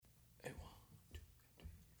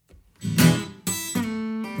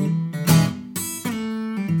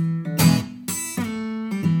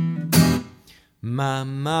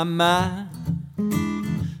My,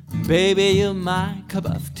 baby, you're my cup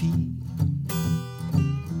of tea.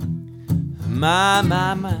 My,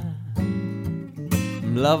 I'm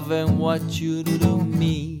loving what you do to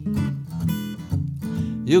me.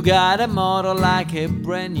 You got a motor like a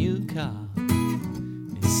brand new car.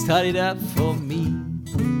 It started up for me.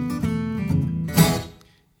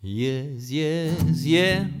 Yes, yes,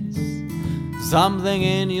 yes, something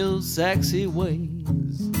in your sexy ways.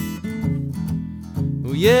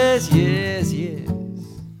 Oh, yes, yes, yes,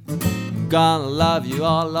 I'm gonna love you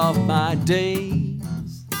all of my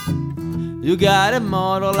days. You got a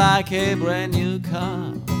motor like a brand new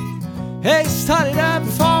car. Hey, start it up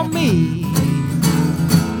for me.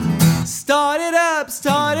 Start it up,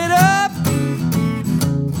 start it up.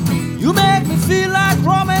 You make me feel like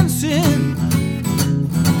romancing.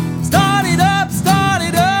 Start it up, start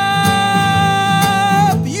it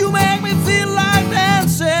up. You make me feel like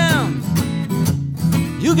dancing.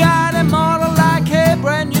 You got a motor like a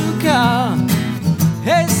brand new car.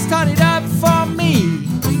 Hey, start it up for me.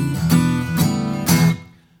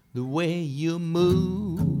 The way you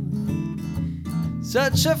move,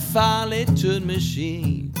 such a finely tuned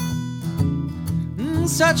machine,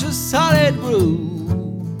 such a solid groove,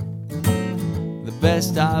 the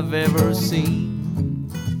best I've ever seen.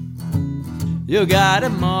 You got a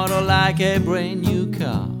motor like a brand new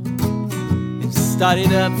car. It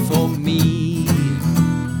started up for me.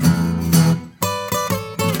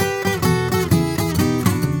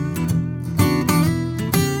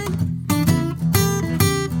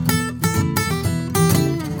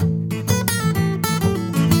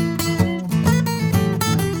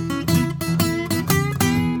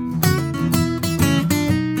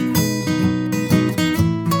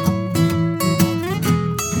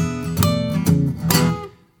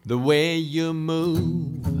 The way you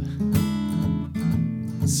move,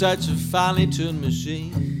 such a finely tuned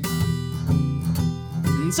machine,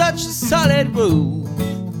 such a solid groove,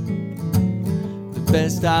 the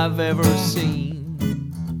best I've ever seen.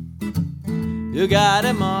 You got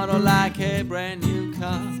a motor like a brand new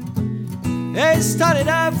car. Hey, start it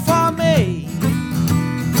up for me.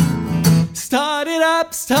 Start it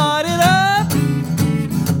up, start it up.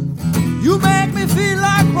 You make me feel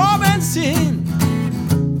like romancing.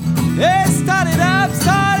 Hey, start it up,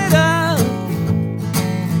 start